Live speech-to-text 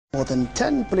More than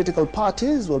 10 political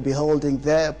parties will be holding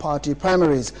their party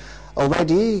primaries.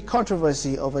 Already,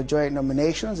 controversy over joint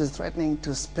nominations is threatening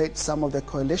to split some of the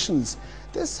coalitions.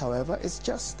 This, however, is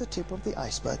just the tip of the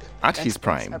iceberg. At his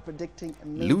prime,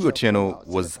 Louis Otieno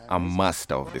was a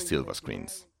master of the silver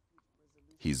screens.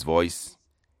 His voice,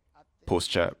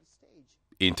 posture,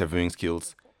 interviewing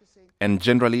skills, and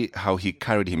generally how he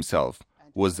carried himself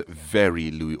was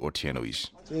very Louis Otieno-ish.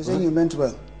 So you're saying you meant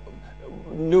well?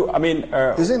 No, I mean...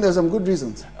 you're saying there's some good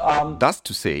reasons? That's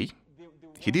to say,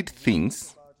 he did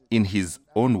things in his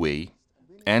own way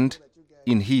and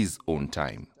in his own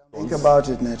time. Think about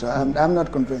it, Neto. I'm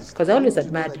not convinced. Because I always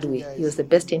admired Louis. He was the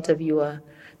best interviewer,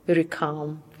 very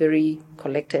calm, very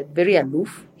collected, very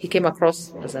aloof. He came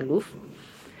across as aloof.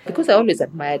 Because I always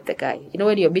admired the guy. You know,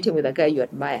 when you're meeting with a guy you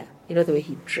admire, you know, the way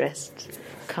he dressed,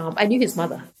 calm. I knew his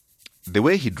mother. The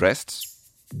way he dressed,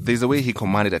 there's a way he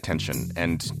commanded attention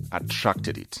and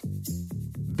attracted it.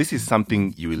 This is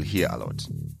something you will hear a lot.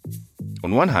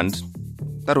 On one hand,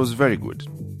 that was very good.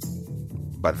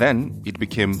 But then it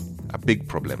became a big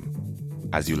problem,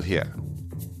 as you'll hear.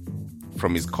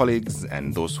 From his colleagues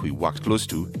and those who he worked close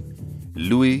to,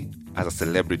 Louis, as a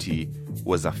celebrity,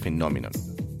 was a phenomenon.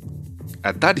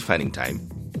 At that defining time,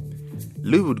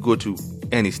 Louis would go to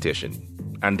any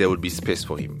station and there would be space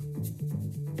for him.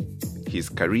 His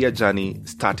career journey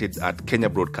started at Kenya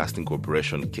Broadcasting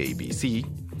Corporation, KBC,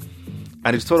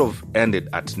 and it sort of ended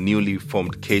at newly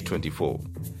formed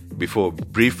K24 before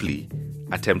briefly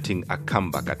attempting a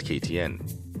comeback at KTN.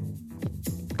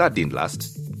 That didn't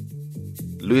last.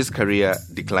 Louis' career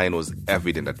decline was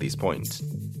evident at this point.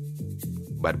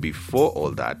 But before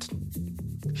all that,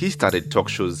 he started talk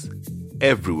shows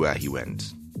everywhere he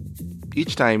went,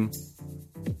 each time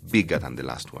bigger than the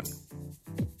last one.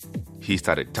 He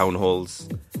started town halls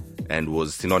and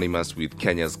was synonymous with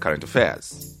Kenya's current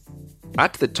affairs.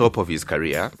 At the top of his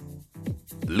career,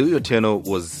 Louis Otieno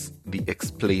was the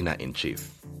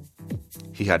explainer-in-chief.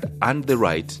 He had earned the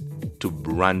right to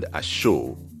brand a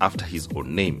show after his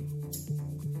own name.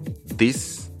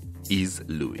 This is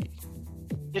Louis.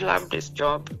 He loved his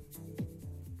job.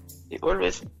 He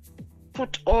always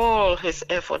put all his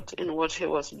effort in what he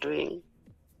was doing.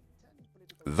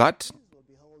 That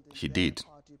he did.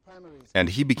 And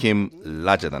he became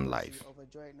larger than life.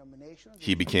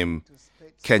 He became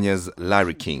Kenya's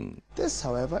Larry King. This,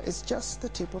 however, is just the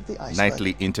tip of the iceberg.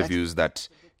 Nightly interviews that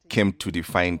came to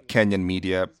define Kenyan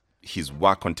media, his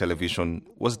work on television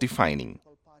was defining.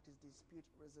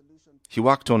 He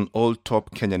worked on all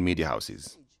top Kenyan media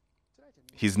houses.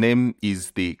 His name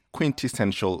is the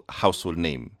quintessential household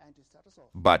name.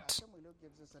 But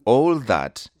all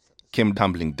that came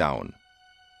tumbling down.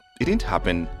 It didn't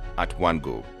happen at one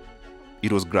go.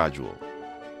 It was gradual.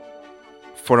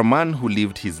 For a man who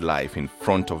lived his life in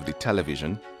front of the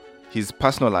television, his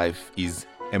personal life is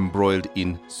embroiled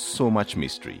in so much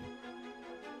mystery.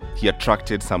 He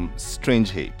attracted some strange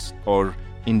hate or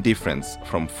indifference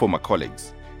from former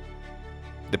colleagues.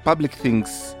 The public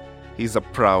thinks he's a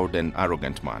proud and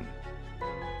arrogant man,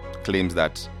 claims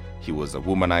that he was a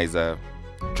womanizer,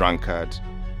 drunkard,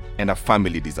 and a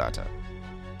family deserter.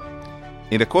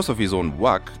 In the course of his own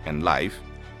work and life,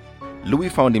 Louis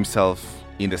found himself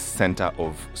in the center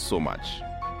of so much.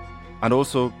 And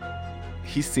also,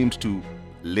 he seemed to,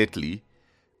 lately,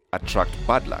 attract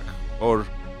bad luck, or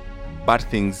bad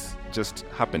things just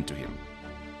happened to him.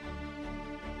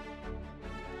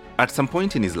 At some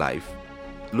point in his life,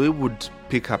 Louis would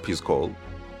pick up his call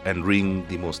and ring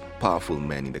the most powerful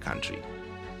men in the country.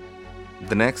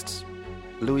 The next,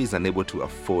 Louis is unable to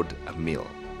afford a meal.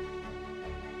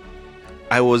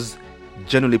 I was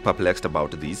genuinely perplexed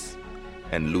about this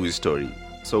and Louis' story.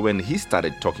 So when he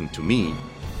started talking to me,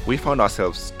 we found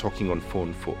ourselves talking on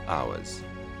phone for hours.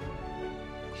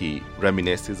 He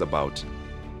reminisces about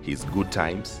his good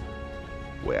times,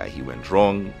 where he went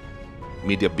wrong,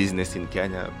 media business in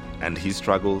Kenya, and his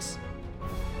struggles.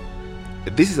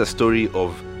 This is a story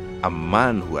of a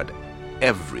man who had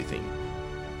everything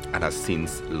and has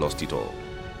since lost it all.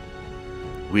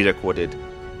 We recorded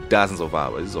dozens of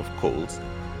hours of calls,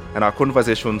 and our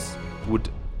conversations would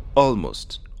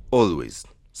almost always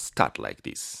start like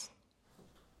this.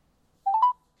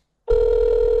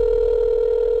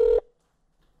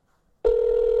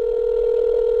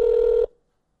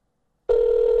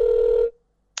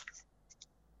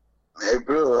 Hey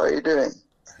bro, how you doing?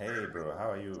 Hey bro,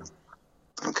 how are you?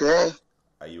 Okay.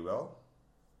 Are you well?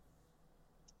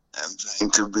 I'm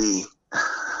trying to be.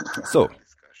 So,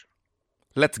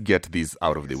 let's get this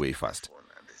out of the way first.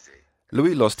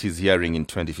 Louis lost his hearing in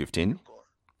 2015.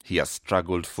 He has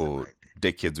struggled for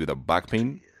decades with a back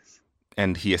pain,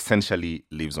 and he essentially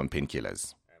lives on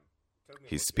painkillers.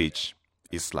 His speech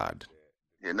is slurred.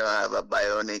 You know, I have a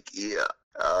bionic ear.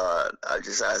 I'll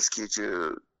just ask you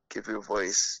to keep your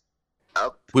voice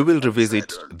up. We will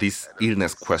revisit this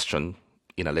illness question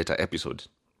in a later episode.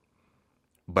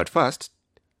 But first,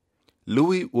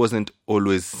 Louis wasn't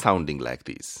always sounding like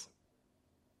this.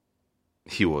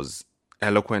 He was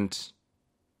eloquent,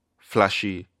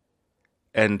 flashy,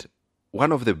 and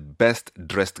one of the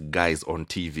best-dressed guys on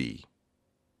TV.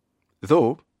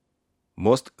 Though,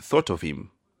 most thought of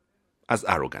him as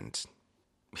arrogant.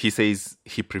 He says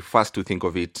he prefers to think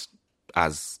of it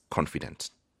as confident.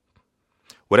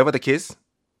 Whatever the case,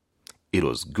 it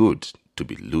was good to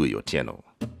be Louis Otieno.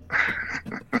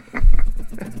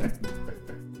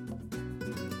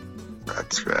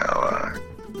 That's where our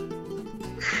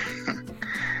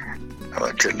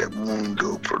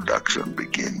Telemundo production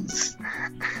begins.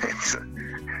 It's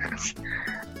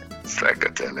like a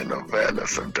telenovela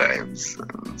sometimes.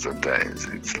 Sometimes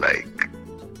it's like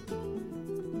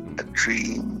a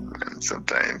dream, and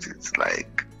sometimes it's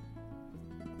like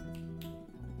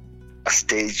a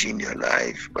stage in your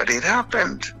life. But it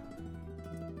happened.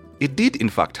 It did in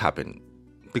fact happen,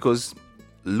 because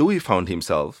Louis found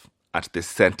himself at the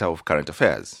center of current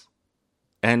affairs,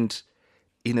 and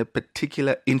in a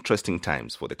particular interesting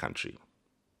times for the country.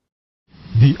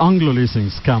 The Anglo-leasing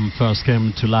scam first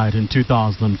came to light in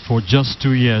 2000 for just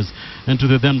 2 years into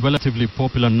the then relatively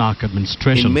popular NARC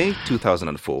administration. In May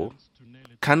 2004,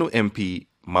 Kanu MP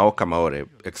Maoka Maore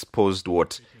exposed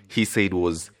what he said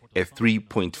was a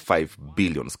 3.5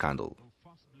 billion scandal.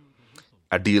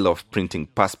 A deal of printing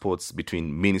passports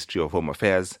between Ministry of Home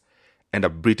Affairs and a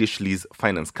British lease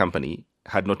finance company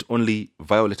had not only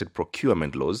violated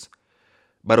procurement laws,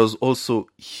 but was also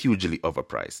hugely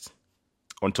overpriced.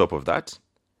 On top of that,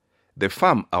 the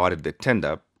firm awarded the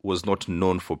tender was not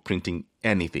known for printing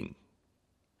anything.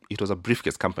 It was a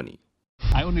briefcase company.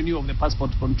 I only knew of the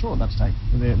passport control that time,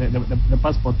 the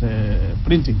passport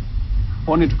printing,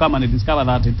 only to come and discover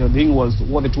that the thing was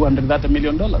worth $230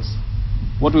 million.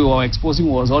 What we were exposing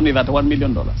was only that $1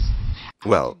 million.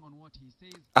 Well,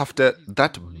 after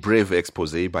that brave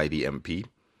expose by the MP,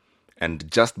 and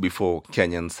just before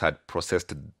Kenyans had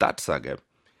processed that saga,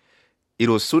 it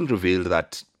was soon revealed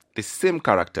that the same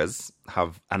characters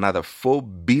have another 4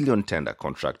 billion tender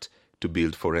contract to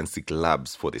build forensic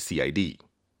labs for the CID.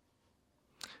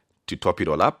 To top it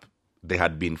all up, they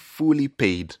had been fully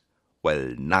paid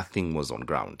while nothing was on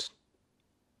ground.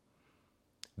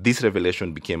 This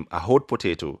revelation became a hot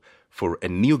potato for a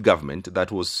new government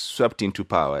that was swept into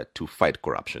power to fight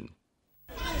corruption.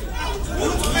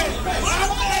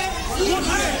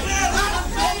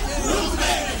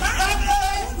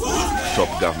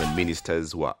 Top government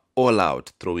ministers were all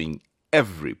out throwing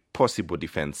every possible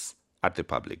defense at the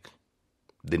public.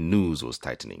 The noose was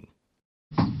tightening.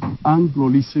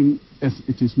 Anglo-leasing, as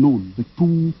it is known, the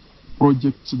two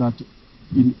projects that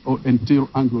entail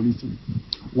Anglo-leasing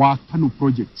were Kanu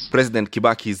projects. President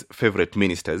Kibaki's favorite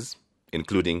ministers,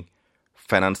 including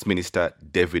Finance Minister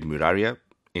David Muraria,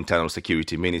 Internal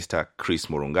Security Minister Chris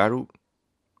Morungaru,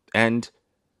 and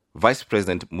Vice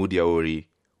President Mudiaori,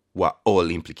 were all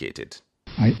implicated.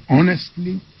 I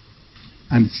honestly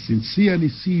and sincerely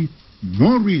see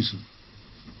no reason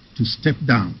to step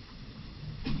down.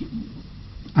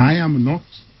 I am not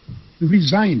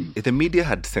resigning. The media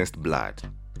had sensed blood,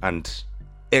 and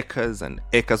acres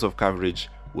of coverage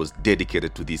was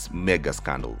dedicated to this mega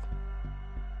scandal.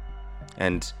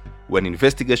 And when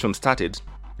investigation started,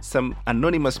 some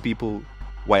anonymous people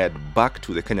wired back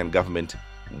to the Kenyan government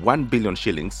 1 billion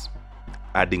shillings,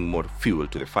 adding more fuel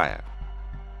to the fire.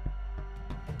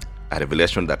 A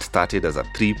revelation that started as a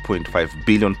 3.5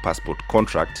 billion passport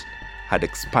contract had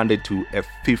expanded to a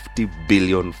 50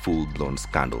 billion full-blown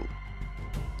scandal.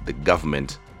 The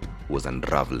government was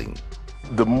unraveling.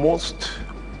 The most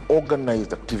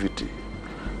organized activity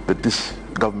that this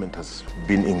government has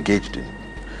been engaged in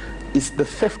is the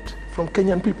theft from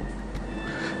Kenyan people.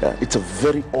 It's a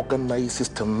very organized,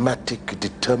 systematic,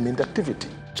 determined activity.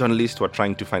 Journalists were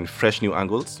trying to find fresh new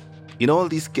angles. In all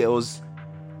this chaos,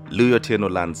 Louis Otieno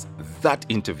lands that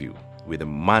interview with the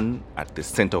man at the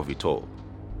center of it all,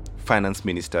 Finance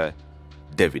Minister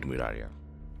David Muraria.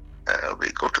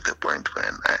 We got to the point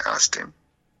when I asked him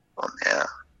on air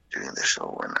during the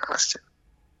show, when I asked him,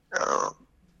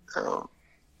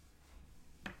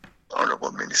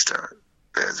 Honorable Minister,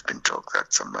 there has been talk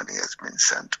that some money has been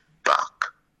sent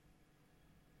back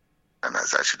and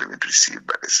has actually been received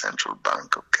by the Central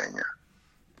Bank of Kenya.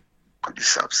 Could you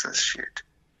substantiate?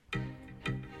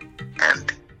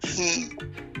 And he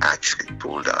actually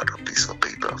pulled out a piece of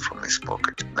paper from his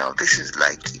pocket. Now, this is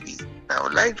live TV. Now,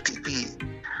 live TV,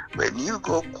 when you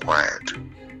go quiet,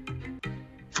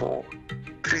 for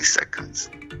 3 seconds.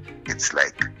 It's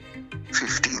like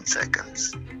 15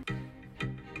 seconds.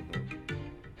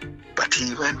 But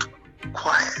he went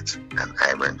quiet, and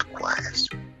I went quiet.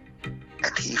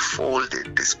 And he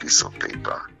folded this piece of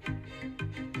paper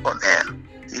on air.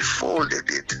 He folded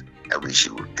it. I wish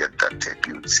you would get that tape,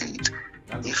 you'd see it.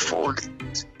 He folded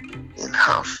it in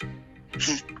half.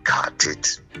 He cut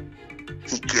it.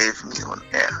 He gave me on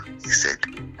air. He said,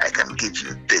 I can give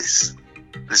you this.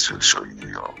 This will show you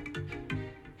your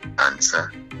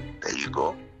answer. There you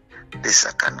go. This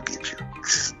I can give you.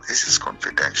 This is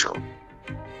confidential.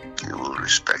 You will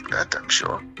respect that, I'm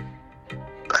sure.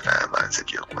 But I have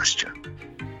answered your question.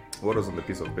 What was on the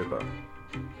piece of paper?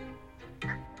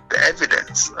 The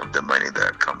evidence of the money that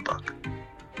had come back.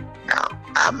 Now,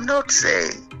 I'm not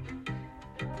saying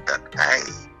that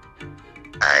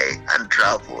I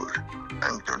unraveled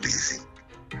Anglo-leasing.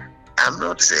 I'm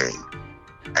not saying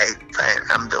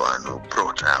I'm the one who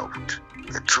brought out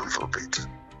the truth of it.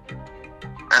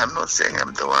 I'm not saying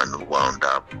I'm the one who wound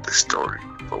up the story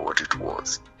for what it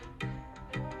was.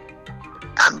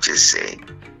 I'm just saying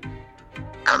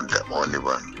I'm the only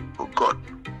one who got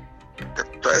the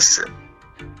person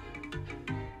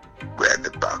where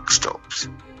the buck stops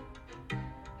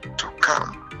to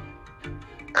come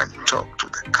and talk to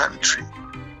the country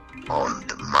on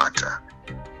the matter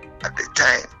at the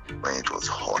time when it was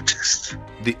hottest.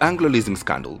 The Anglo-leasing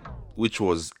scandal, which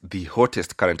was the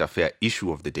hottest current affair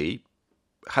issue of the day,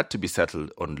 had to be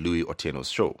settled on Louis Otieno's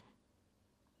show.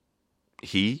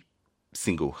 He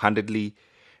single-handedly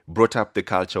brought up the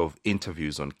culture of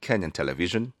interviews on Kenyan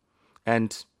television,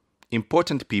 and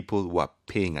important people were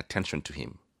paying attention to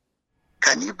him.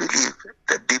 Can you believe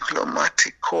the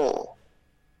diplomatic corps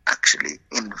actually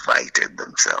invited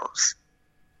themselves?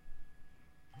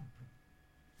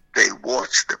 They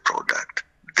watched the product.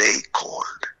 They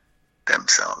called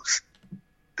themselves.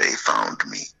 They found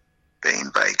me. They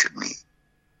invited me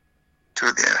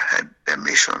to their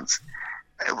missions.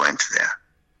 I went there,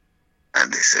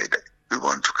 and they said, we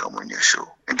want to come on your show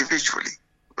individually,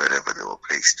 wherever they were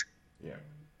placed. Yeah.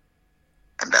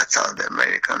 And that's how the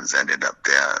Americans ended up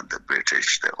there, the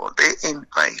British, they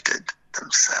invited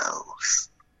themselves.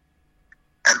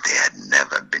 And they had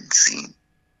never been seen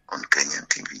on Kenyan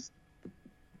TV.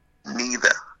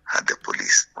 Neither had the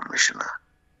police commissioner.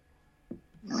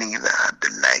 Neither had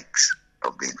the likes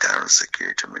of the internal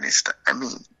security minister. I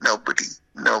mean, nobody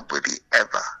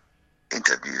ever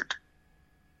interviewed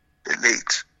the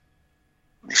late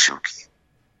Mishuki,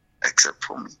 except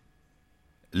for me.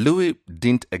 Louis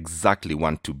didn't exactly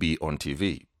want to be on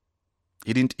TV.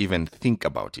 He didn't even think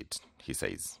about it, he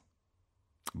says.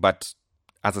 But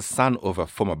as a son of a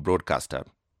former broadcaster,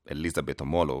 Elizabeth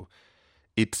Omolo,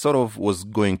 it sort of was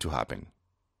going to happen.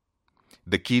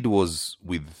 The kid was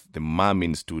with the mom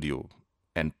in studio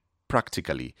and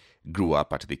practically grew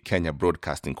up at the Kenya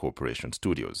Broadcasting Corporation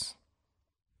studios.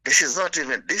 This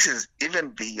is even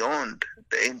beyond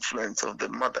the influence of the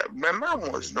mother. My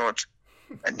mom was not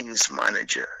a news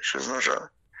manager. She was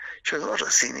not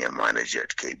a senior manager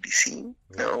at KBC.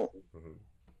 No. Mm-hmm.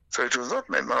 So it was not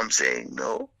my mom saying,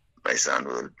 no, my son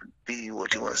will be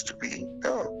what he wants to be.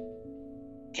 No.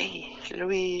 Hey,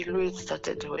 Louis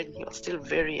started when he was still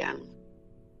very young.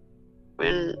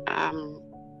 When I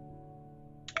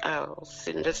was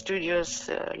in the studios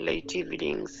late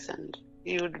evenings, and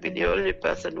he would be the only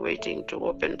person waiting to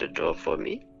open the door for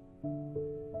me.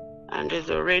 And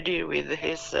he's already with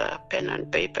his pen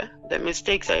and paper. The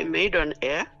mistakes I made on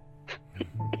air.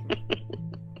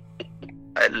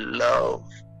 I love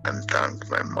and thank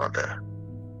my mother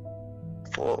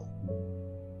for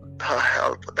her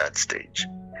help at that stage,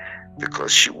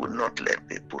 because she would not let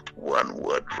me put one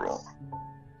word wrong.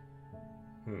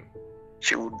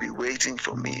 She would be waiting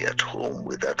for me at home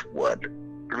with that word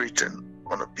written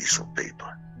on a piece of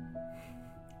paper.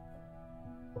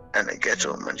 And I get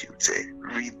home and she would say,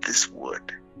 read this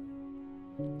word.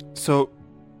 So,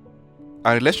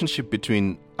 a relationship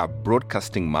between a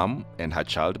broadcasting mom and her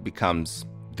child becomes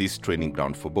this training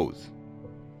ground for both.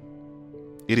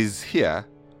 It is here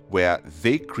where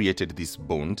they created this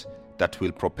bond that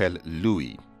will propel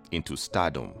Louis into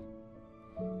stardom.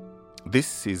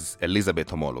 This is Elizabeth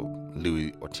Omolo,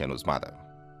 Louis Otieno's mother.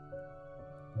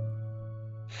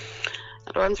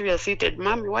 And once we are seated,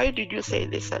 Mom, why did you say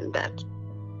this and that?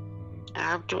 I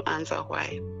have to answer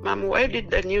why. Mom, why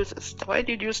did you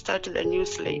start the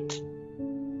news late?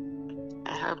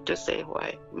 I have to say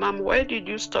why. Mom, why did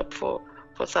you stop for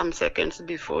some seconds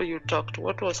before you talked?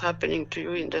 What was happening to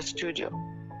you in the studio?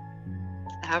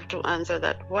 I have to answer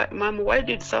that. Why, Mom, why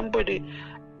did somebody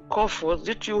cough? Was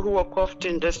it you who were coughed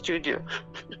in the studio?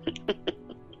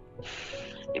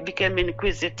 became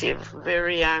inquisitive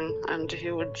very young, and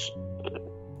he would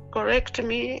correct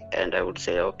me, and I would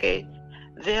say, okay,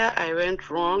 there I went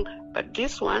wrong, but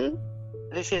this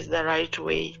is the right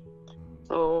way.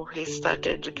 So he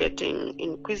started getting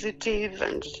inquisitive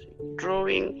and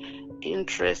drawing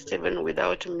interest even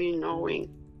without me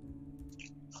knowing.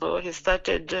 So he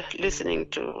started listening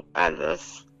to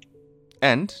others.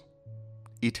 And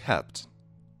it helped.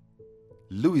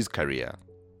 Louis' career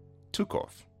took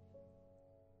off.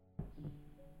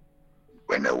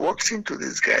 When I walked into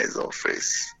this guy's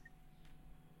office,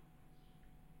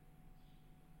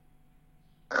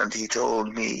 and he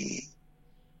told me,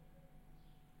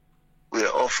 "We're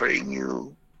offering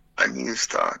you a new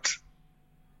start.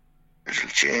 It will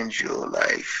change your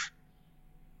life,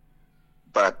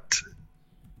 but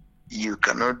you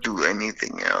cannot do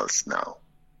anything else now.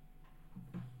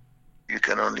 You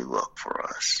can only work for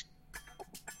us."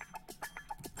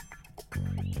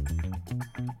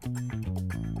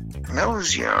 And I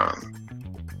was young,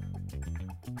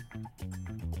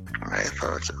 and I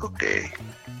thought, okay,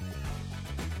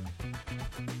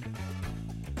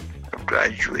 I've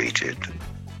graduated.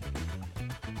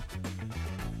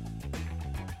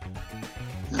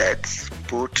 Let's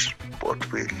put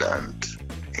what we learned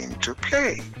into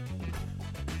play.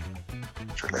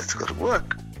 So let's go to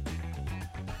work.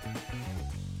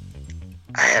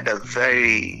 I had a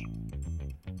very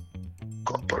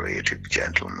cooperative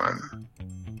gentleman,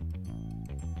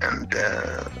 and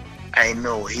I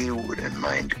know he wouldn't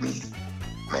mind me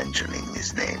mentioning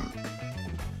his name.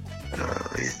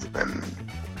 He's been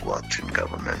worked in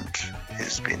government.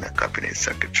 He's been a cabinet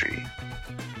secretary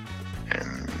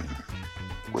and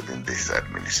within this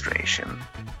administration.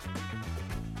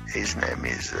 His name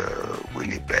is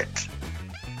Willie Bett.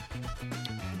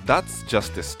 That's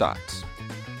just the start.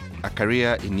 A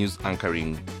career in news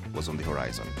anchoring was on the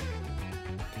horizon.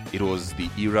 It was the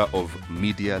era of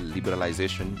media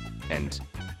liberalization, and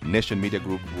Nation Media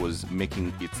Group was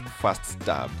making its first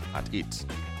stab at it.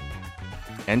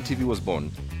 NTV was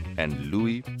born, and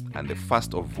Louis and the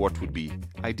first of what would be,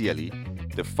 ideally,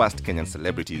 the first Kenyan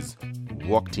celebrities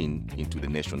walked into the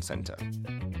Nation Center.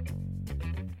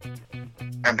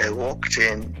 And I walked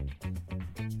in,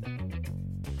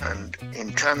 and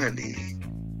internally,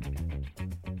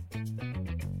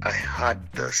 I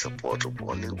had the support of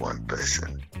only one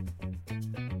person.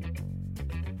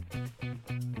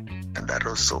 And that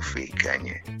was Sophie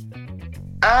Kanye.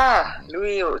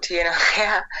 Louis Otieno.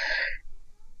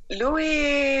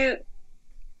 Louis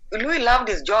loved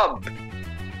his job,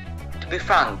 to be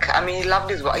frank. I mean, he loved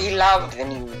his work. He loved the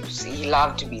news. He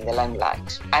loved to be in the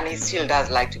limelight. And he still does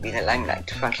like to be in the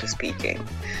limelight, frankly speaking.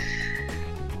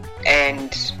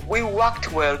 And we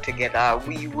worked well together.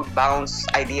 We would bounce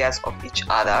ideas off each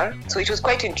other. So it was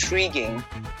quite intriguing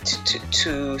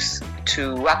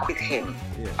to work with him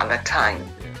at that time.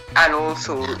 And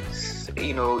also,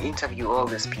 interview all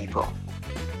these people.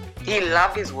 He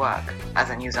loved his work as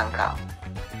a news anchor.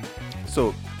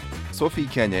 So, Sophie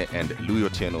Kanye and Louis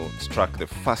Otieno struck the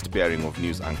first pairing of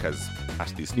news anchors at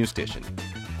this news station.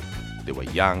 They were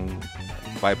young,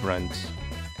 and vibrant,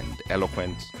 and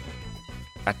eloquent.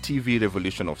 A TV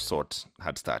revolution of sorts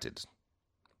had started.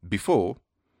 Before,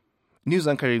 news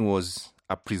anchoring was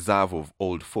a preserve of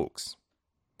old folks.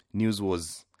 News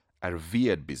was a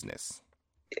revered business.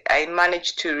 I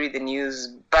managed to read the news,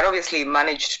 but obviously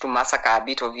managed to massacre a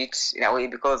bit of it in a way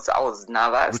because I was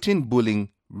nervous. Routine bullying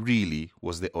really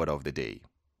was the order of the day.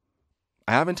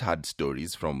 I haven't heard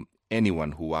stories from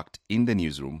anyone who worked in the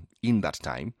newsroom in that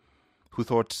time who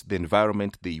thought the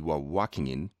environment they were working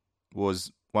in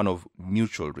was one of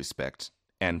mutual respect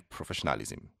and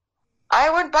professionalism. I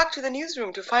went back to the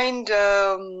newsroom to find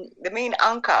the main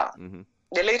anchor. Mm-hmm.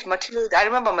 The late Matilda. I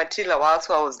remember Matilda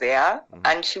also I was there,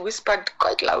 and she whispered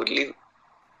quite loudly,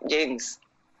 "James,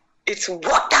 it's water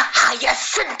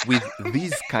hyacinth." With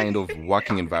this kind of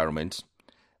working environment,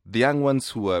 the young ones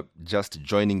who were just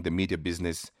joining the media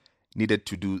business needed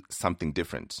to do something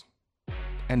different.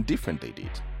 And different they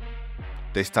did.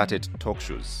 They started talk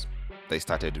shows. They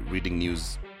started reading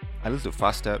news a little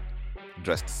faster,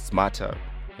 dressed smarter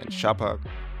and sharper.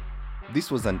 This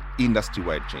was an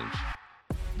industry-wide change.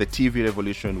 The TV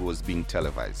revolution was being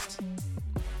televised.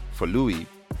 For Louis,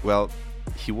 well,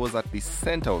 he was at the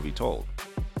center of it all,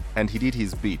 and he did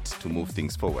his bit to move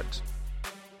things forward.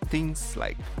 Things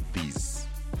like these.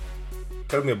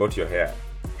 Tell me about your hair.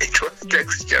 It was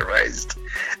texturized,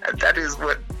 and that is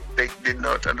what they did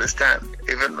not understand.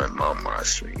 Even my mom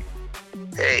asked me,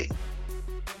 "Hey,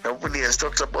 nobody has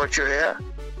talked about your hair?"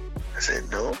 I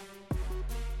said, "No."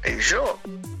 "Are you sure?"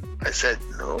 I said,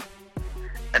 "No."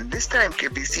 And this time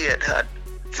KBC had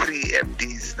 3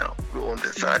 MDs now. We own the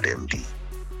 3rd MD.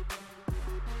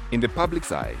 In the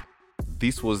public's eye,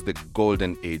 this was the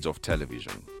golden age of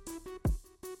television.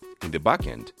 In the back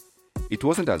end, it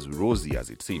wasn't as rosy as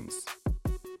it seems.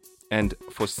 And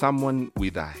for someone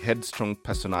with a headstrong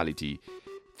personality,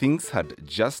 things had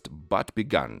just but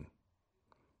begun.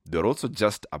 They're also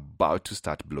just about to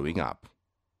start blowing up.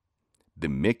 The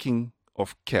making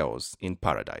of chaos in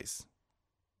paradise.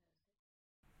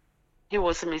 He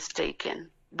was mistaken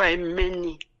by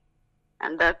many,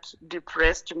 and that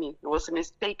depressed me. He was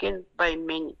mistaken by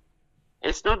many.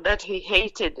 It's not that he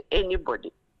hated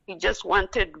anybody. He just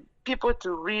wanted people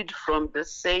to read from the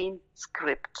same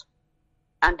script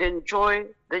and enjoy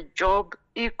the job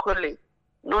equally.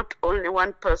 Not only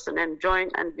one person enjoying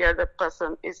and the other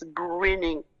person is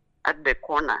grinning at the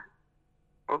corner.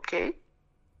 Okay?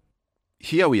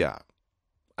 Here we are.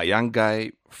 A young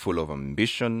guy full of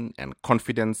ambition and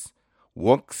confidence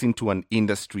walks into an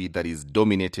industry that is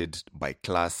dominated by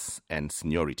class and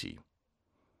seniority.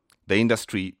 The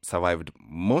industry survived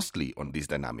mostly on this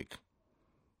dynamic.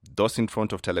 Those in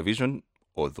front of television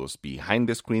or those behind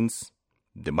the screens,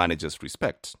 the managers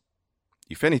respect.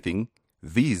 If anything,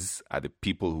 these are the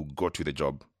people who got you the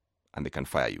job and they can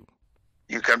fire you.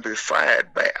 You can be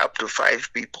fired by up to 5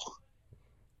 people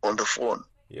on the phone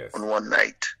on one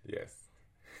night. Yes.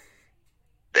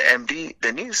 The MD,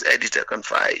 the news editor can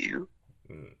fire you.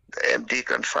 The MD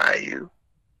can fire you.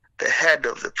 The head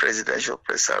of the Presidential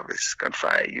Press Service can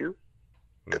fire you.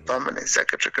 The permanent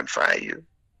secretary can fire you.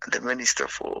 And the Minister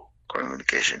for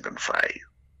Communication can fire you.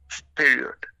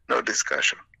 Period. No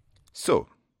discussion. So,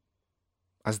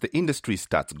 as the industry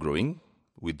starts growing,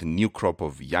 with the new crop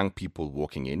of young people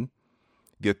walking in,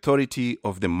 the authority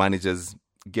of the managers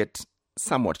get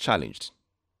somewhat challenged.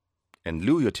 And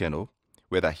Louis Otieno,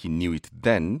 whether he knew it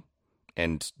then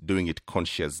and doing it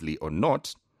consciously or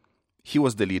not, he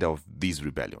was the leader of this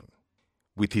rebellion.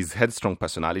 With his headstrong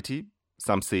personality,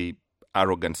 some say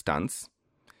arrogant stance,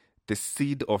 the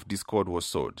seed of discord was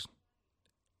sowed.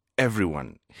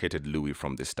 Everyone hated Louis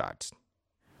from the start.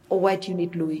 Oh, why do you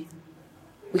need Louis?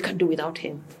 We can do without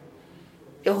him.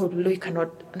 Oh, Louis cannot.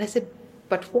 And I said,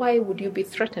 but why would you be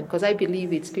threatened? Because I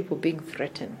believe it's people being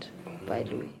threatened by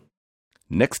Louis.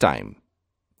 Next time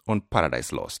on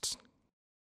Paradise Lost.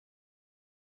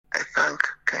 I thank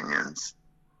Kenyans,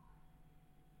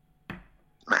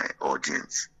 my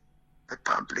audience, the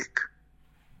public,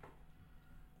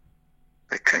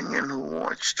 the Kenyan who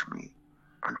watched me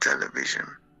on television.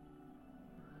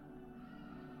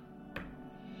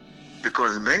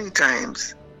 Because many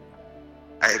times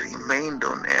I remained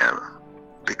on air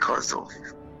because of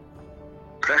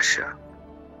pressure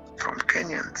from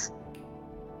Kenyans.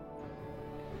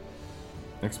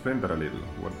 Explain that a little.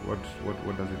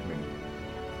 What does it mean?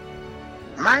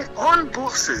 My own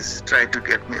bosses tried to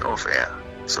get me off air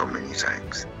so many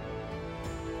times.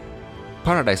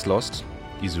 Paradise Lost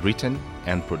is written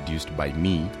and produced by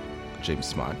me, James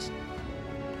Smart.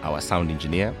 Our sound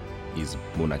engineer is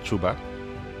Muna Chuba.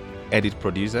 Edit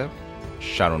producer,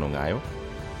 Sharon Ongayo.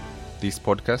 This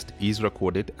podcast is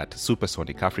recorded at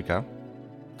Supersonic Africa.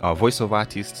 Our voiceover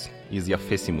artist is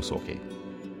Yafesi Musoke.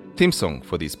 Theme song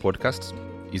for this podcast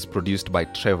is produced by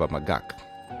Trevor Magak.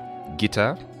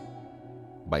 Guitar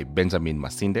by Benjamin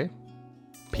Masinde.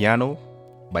 Piano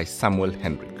by Samuel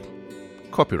Henrik.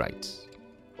 Copyright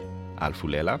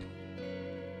Alfulela.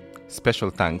 Special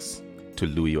thanks to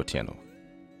Louis Otieno.